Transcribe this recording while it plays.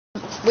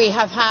We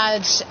have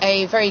had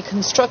a very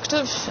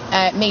constructive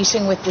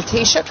meeting with the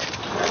Taoiseach.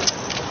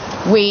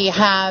 We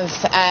have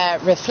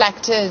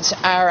reflected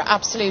our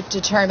absolute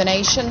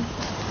determination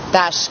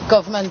that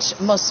government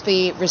must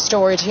be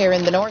restored here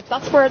in the north.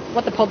 That's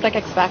what the public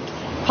expect.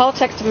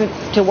 Politics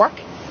to work,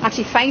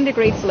 actually find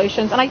agreed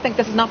solutions, and I think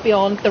this is not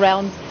beyond the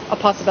realms of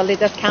possibility.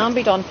 This can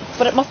be done,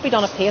 but it must be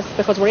done at pace,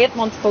 because we're 8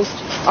 months post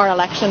our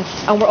election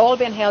and we're all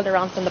being held to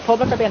ransom. The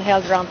public are being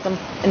held to ransom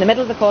in the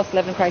middle of the cost of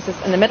living crisis,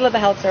 in the middle of the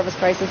health service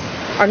crisis.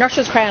 Our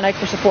nurses crying out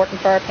for support and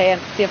fair pay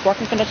and safe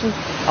working conditions,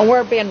 and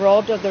we're being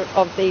robbed of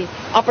the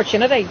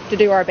opportunity to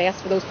do our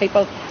best for those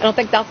people. I don't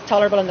think that's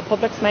tolerable in the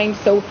public's mind,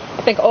 so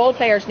I think all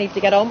players need to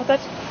get on with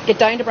it, get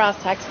down to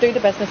brass tacks, do the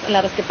business, and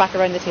let us get back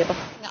around the table.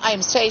 I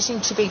am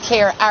stating, to be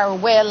clear, our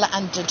will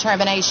and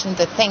determination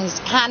that things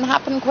can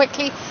happen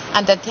quickly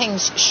and that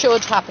things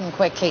should happen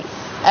quickly.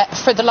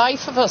 For the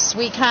life of us,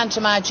 we can't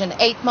imagine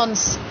 8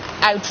 months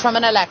out from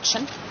an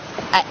election,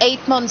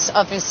 8 months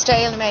of a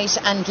stalemate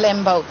and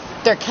limbo.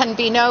 There can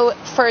be no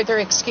further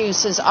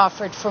excuses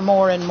offered for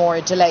more and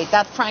more delay.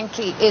 That,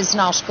 frankly, is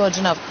not good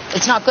enough.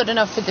 It's not good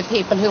enough for the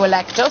people who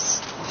elect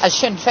us as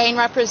Sinn Féin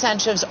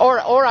representatives,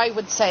 or I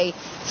would say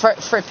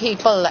for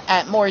people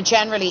more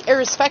generally,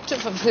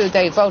 irrespective of who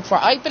they vote for.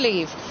 I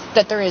believe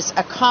that there is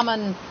a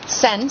common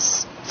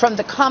sense from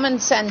the common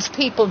sense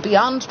people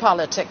beyond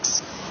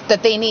politics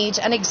that they need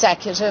an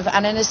executive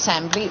and an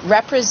assembly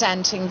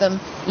representing them,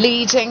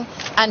 leading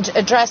and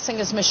addressing,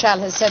 as Michelle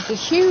has said, the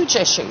huge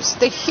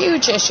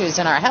issues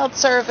in our health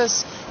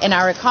service, in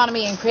our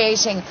economy, and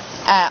creating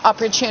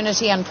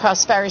opportunity and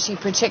prosperity,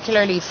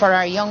 particularly for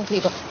our young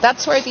people.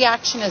 That's where the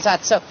action is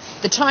at. So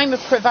the time of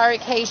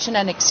prevarication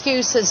and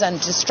excuses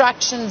and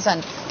distractions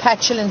and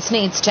petulance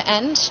needs to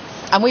end,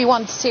 and we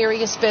want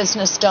serious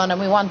business done, and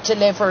we want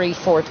delivery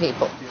for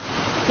people.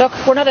 Look,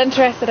 we're not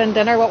interested in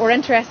dinner. What we're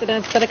interested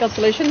in is political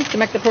solutions to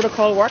make the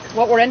protocol work.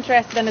 What we're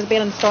interested in is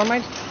being in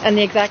Stormont and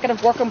the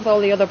executive, working with all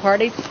the other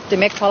parties to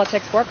make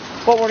politics work.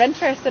 What we're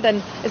interested in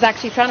is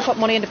actually trying to put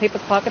money into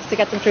people's pockets to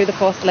get them through the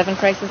cost of living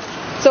crisis.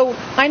 So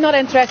I'm not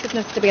interested in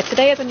this debate.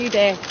 Today is a new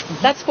day.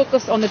 Let's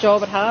focus on the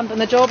job at hand, and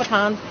the job at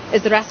hand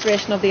is the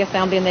restoration of the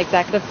Assembly and the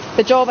executive.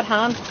 The job at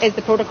hand is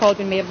the protocol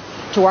being made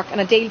to work and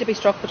a deal to be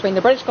struck between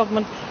the British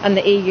government and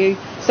the EU.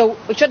 So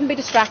we shouldn't be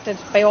distracted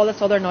by all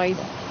this other noise.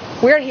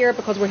 We're here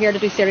because we're here to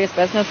do serious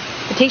business.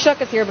 The Taoiseach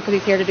is here because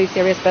he's here to do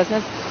serious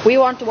business. We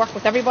want to work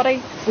with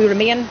everybody. We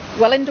remain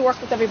willing to work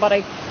with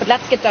everybody, but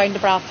let's get down to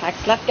brass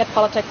tacks. Let's get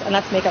politics and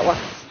let's make it work.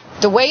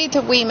 The way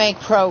that we make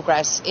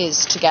progress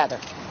is together.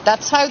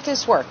 That's how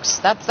this works.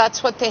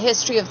 That's what the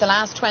history of the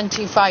last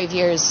 25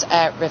 years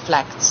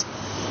reflects.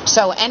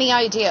 So any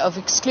idea of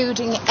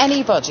excluding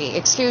anybody,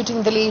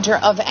 excluding the leader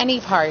of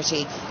any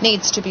party,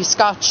 needs to be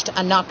scotched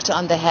and knocked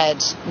on the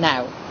head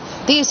now.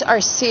 These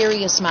are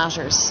serious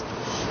matters.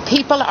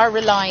 People are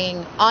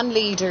relying on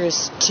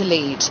leaders to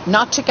lead,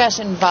 not to get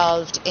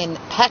involved in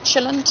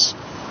petulant,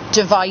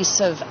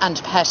 divisive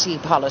and petty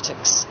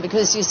politics.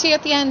 Because you see,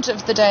 at the end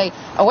of the day,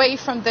 away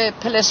from the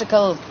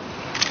political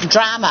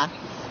drama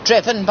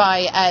driven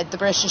by the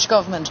British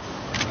government,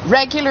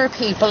 regular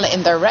people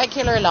in their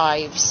regular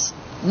lives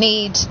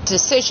need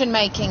decision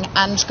making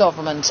and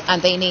government,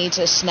 and they need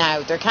it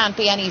now. There can't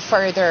be any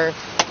further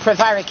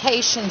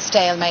prevarication,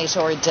 stalemate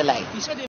or delay.